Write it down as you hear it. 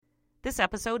This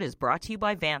episode is brought to you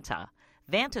by Vanta.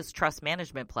 Vanta's trust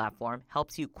management platform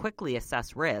helps you quickly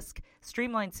assess risk,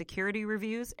 streamline security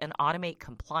reviews, and automate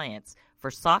compliance for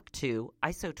SOC 2,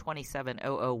 ISO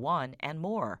 27001, and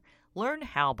more. Learn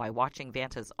how by watching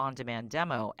Vanta's on-demand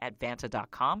demo at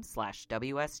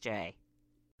vanta.com/WSJ.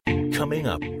 Coming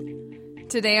up.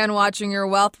 Today on Watching Your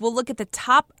Wealth, we'll look at the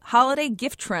top holiday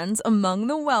gift trends among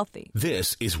the wealthy.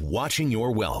 This is Watching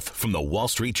Your Wealth from the Wall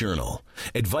Street Journal.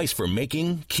 Advice for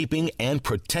making, keeping, and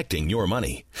protecting your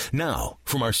money. Now,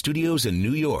 from our studios in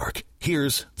New York,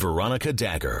 here's Veronica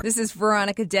Dagher. This is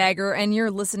Veronica Dagher, and you're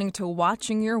listening to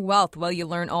Watching Your Wealth, where you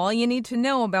learn all you need to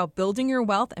know about building your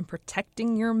wealth and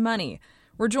protecting your money.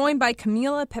 We're joined by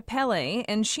Camilla Papale,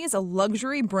 and she is a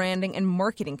luxury branding and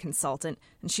marketing consultant,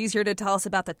 and she's here to tell us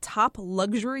about the top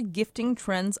luxury gifting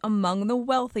trends among the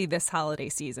wealthy this holiday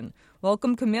season.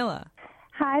 Welcome, Camilla.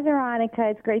 Hi, Veronica.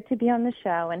 It's great to be on the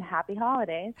show, and happy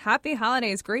holidays. Happy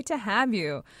holidays. Great to have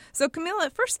you. So,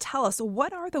 Camilla, first tell us,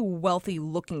 what are the wealthy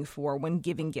looking for when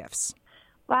giving gifts?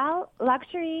 Well,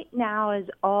 luxury now is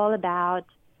all about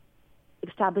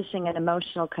establishing an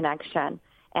emotional connection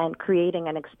and creating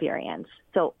an experience.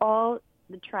 So all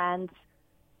the trends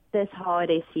this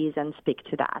holiday season speak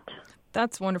to that.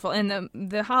 That's wonderful. And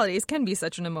the holidays can be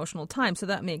such an emotional time, so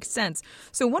that makes sense.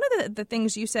 So one of the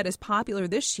things you said is popular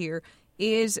this year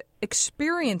is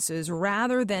experiences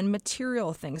rather than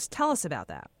material things. Tell us about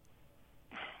that.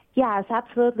 Yes,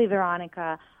 absolutely,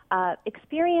 Veronica.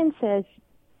 Experiences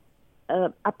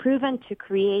are proven to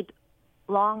create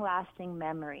long-lasting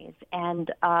memories, and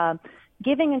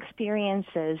giving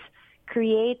experiences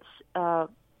creates a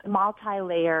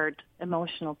multi-layered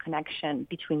emotional connection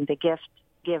between the gift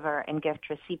giver and gift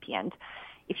recipient.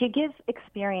 If you give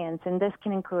experience, and this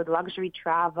can include luxury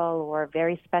travel or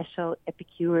very special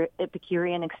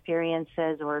Epicurean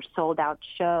experiences or sold-out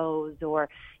shows or,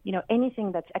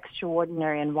 anything that's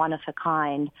extraordinary and one of a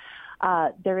kind,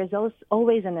 there is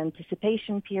always an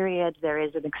anticipation period, there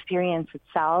is an experience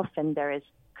itself, and there is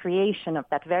creation of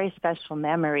that very special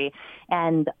memory,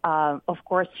 and of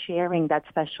course sharing that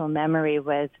special memory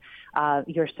with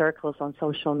your circles on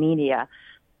social media.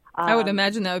 I would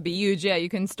imagine that would be huge. Yeah, you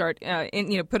can start,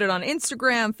 put it on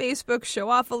Instagram, Facebook, show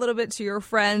off a little bit to your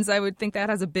friends. I would think that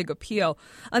has a big appeal.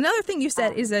 Another thing you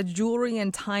said is that jewelry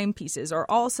and timepieces are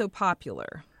also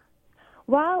popular.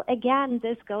 Well, again,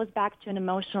 this goes back to an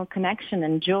emotional connection,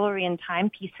 and jewelry and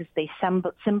timepieces, they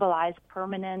symbolize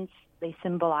permanence. They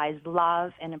symbolize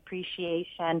love and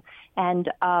appreciation.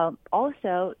 And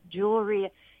also, jewelry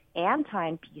and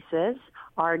timepieces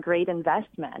are a great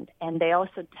investment, and they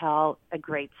also tell a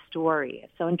great story.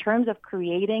 So in terms of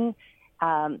creating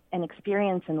an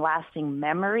experience and lasting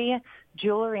memory,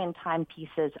 jewelry and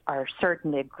timepieces are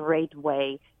certainly a great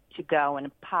way to go, and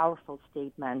a powerful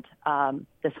statement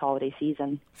this holiday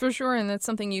season. For sure, and that's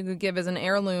something you could give as an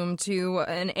heirloom to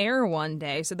an heir one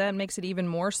day, so that makes it even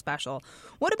more special.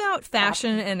 What about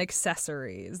fashion and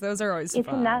accessories? Those are always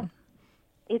fun.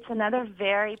 It's another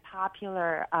very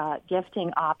popular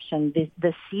gifting option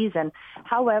this season.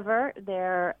 However,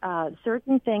 there are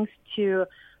certain things to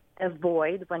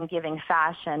avoid when giving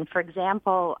fashion. For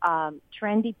example,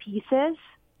 trendy pieces,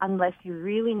 unless you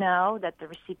really know that the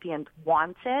recipient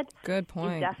wants it. Good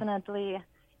point.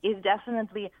 Is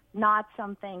definitely not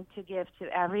something to give to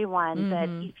everyone. But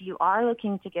if you are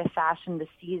looking to give fashion this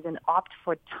season, opt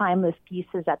for timeless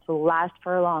pieces that will last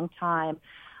for a long time.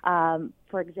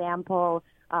 For example,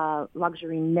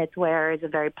 luxury knitwear is a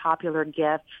very popular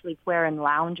gift, sleepwear and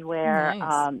loungewear,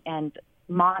 nice. And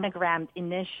monogrammed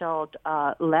initialed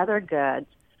leather goods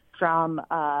from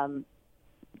the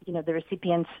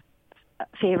recipient's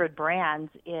favorite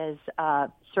brands is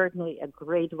certainly a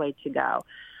great way to go.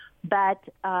 But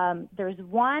there's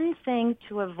one thing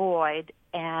to avoid,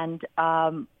 and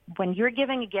when you're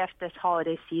giving a gift this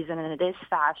holiday season, and it is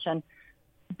fashion,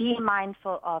 be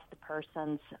mindful of the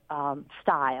person's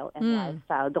style and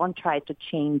lifestyle. Don't try to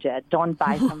change it. Don't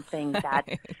buy something that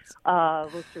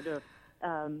will sort of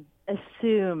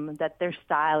assume that their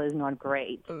style is not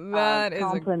great. That is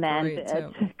compliment a great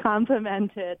tip.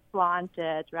 Compliment it, flaunt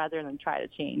it, rather than try to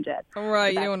change it.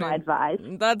 Right. So that's my advice.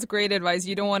 That's great advice.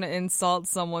 You don't want to insult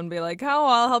someone, be like, oh,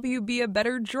 I'll help you be a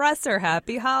better dresser.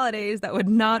 Happy holidays. That would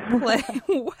not play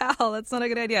well. That's not a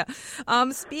good idea.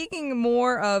 Speaking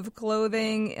more of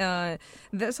clothing,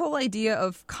 this whole idea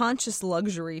of conscious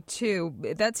luxury, too,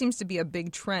 that seems to be a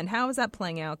big trend. How is that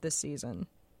playing out this season?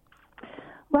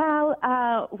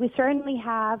 Well, we certainly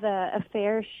have a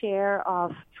fair share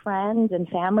of friends and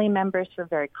family members who are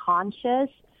very conscious.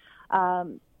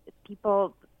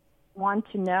 People want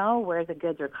to know where the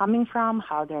goods are coming from,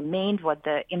 how they're made, what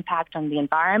the impact on the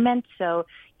environment. So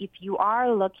if you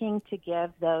are looking to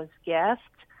give those gifts,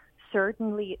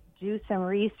 certainly do some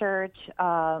research.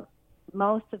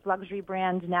 Most of luxury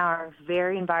brands now are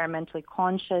very environmentally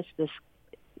conscious.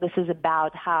 This is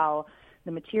about how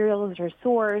the materials are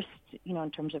sourced,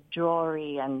 in terms of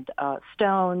jewelry and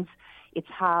stones. It's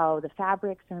how the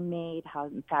fabrics are made, how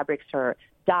the fabrics are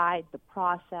dyed, the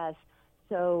process.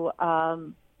 So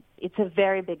it's a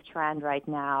very big trend right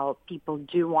now. People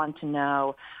do want to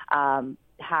know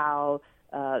how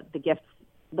the gifts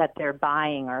that they're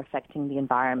buying are affecting the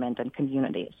environment and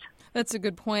communities. That's a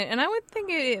good point. And I would think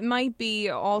it might be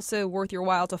also worth your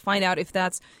while to find out if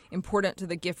that's important to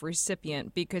the gift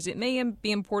recipient, because it may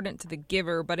be important to the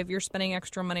giver, but if you're spending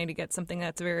extra money to get something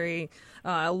that's very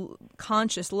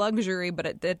conscious luxury, but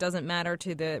it doesn't matter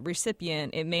to the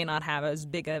recipient, it may not have as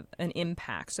big an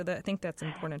impact. So I think that's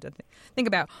important to think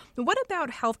about. What about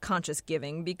health-conscious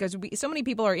giving? Because so many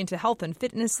people are into health and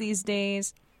fitness these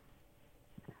days.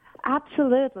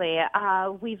 Absolutely.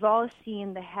 We've all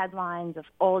seen the headlines of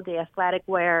all-day athletic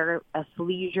wear,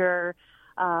 athleisure,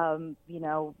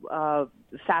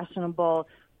 fashionable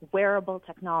wearable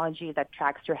technology that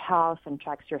tracks your health and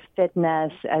tracks your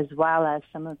fitness, as well as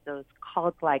some of those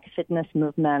cult-like fitness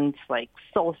movements like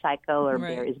SoulCycle or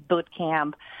Barry's Boot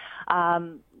Camp.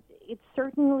 It's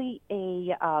certainly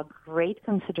a great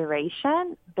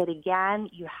consideration, but again,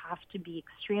 you have to be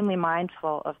extremely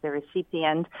mindful of the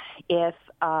recipient. If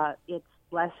it's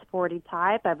less sporty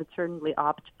type, I would certainly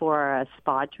opt for a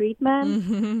spa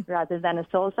treatment rather than a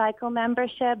SoulCycle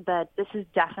membership, but this is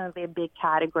definitely a big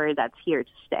category that's here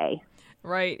to stay.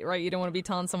 Right. You don't want to be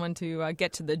telling someone to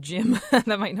get to the gym.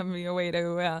 That might not be a way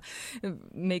to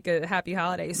make a happy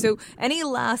holiday. So any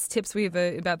last tips? We have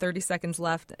about 30 seconds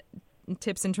left.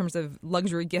 Tips in terms of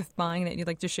luxury gift buying that you'd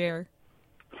like to share?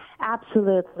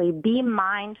 Absolutely. Be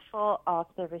mindful of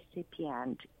the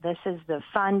recipient. This is the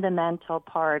fundamental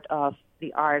part of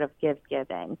the art of gift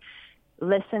giving.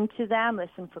 Listen to them,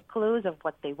 listen for clues of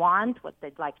what they want, what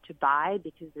they'd like to buy,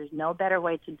 because there's no better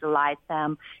way to delight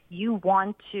them. You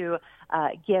want to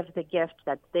give the gift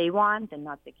that they want and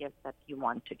not the gift that you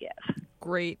want to give.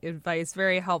 Great advice.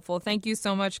 Very helpful. Thank you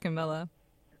so much, Camilla.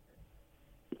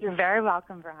 You're very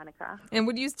welcome, Veronica. And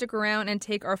would you stick around and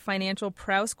take our financial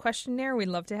prowess questionnaire? We'd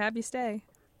love to have you stay.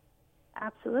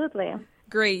 Absolutely.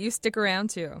 Great. You stick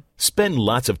around, too. Spend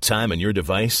lots of time on your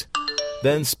device?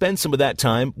 Then spend some of that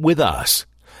time with us.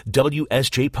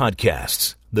 WSJ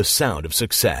Podcasts, the sound of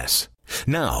success.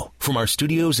 Now, from our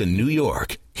studios in New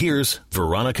York, here's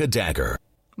Veronica Dagher.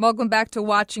 Welcome back to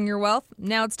Watching Your Wealth.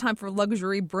 Now it's time for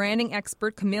luxury branding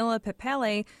expert Camilla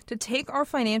Papale to take our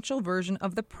financial version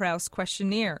of the Prowess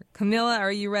questionnaire. Camilla,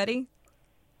 are you ready?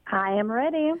 I am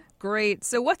ready. Great.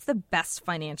 So what's the best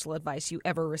financial advice you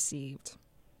ever received?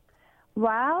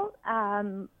 Well,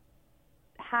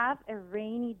 have a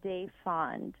rainy day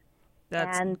fund.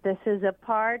 And this is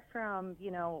apart from,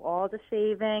 all the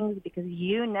savings, because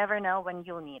you never know when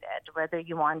you'll need it. Whether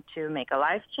you want to make a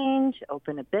life change,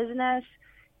 open a business,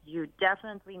 you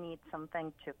definitely need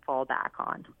something to fall back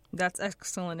on. That's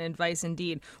excellent advice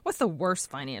indeed. What's the worst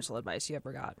financial advice you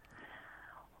ever got?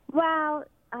 Well,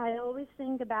 I always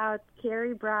think about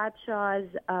Carrie Bradshaw's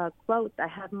quote, I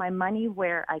have my money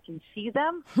where I can see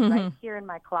them, right here in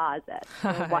my closet.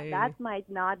 So that might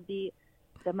not be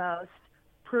the most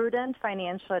prudent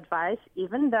financial advice,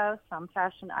 even though some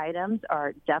fashion items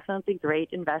are definitely great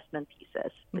investment pieces.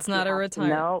 It's not a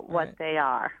retirement. Know what they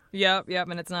are. Yep,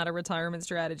 and it's not a retirement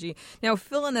strategy. Now,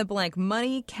 fill in the blank.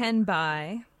 Money can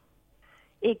buy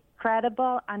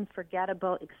incredible,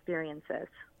 unforgettable experiences.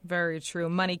 Very true.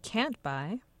 Money can't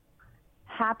buy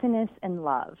happiness and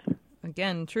love.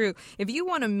 Again, true. If you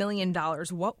won $1 million,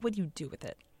 what would you do with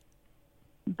it?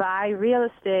 Buy real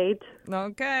estate.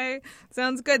 Okay.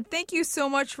 Sounds good. Thank you so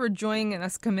much for joining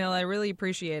us, Camilla. I really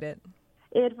appreciate it.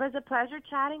 It was a pleasure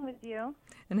chatting with you.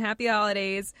 And happy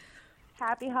holidays.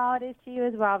 Happy holidays to you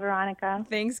as well, Veronica.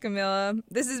 Thanks, Camilla.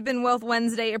 This has been Wealth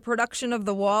Wednesday, a production of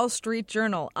the Wall Street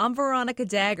Journal. I'm Veronica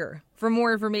Dagher. For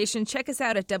more information, check us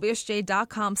out at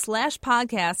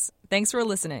WSJ.com/podcasts. Thanks for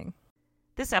listening.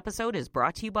 This episode is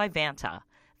brought to you by Vanta.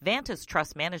 Vanta's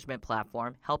trust management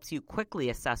platform helps you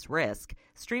quickly assess risk,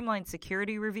 streamline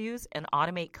security reviews, and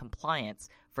automate compliance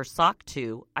for SOC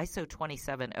 2, ISO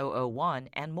 27001,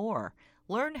 and more.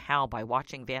 Learn how by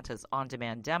watching Vanta's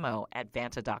on-demand demo at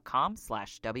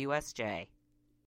vanta.com/WSJ.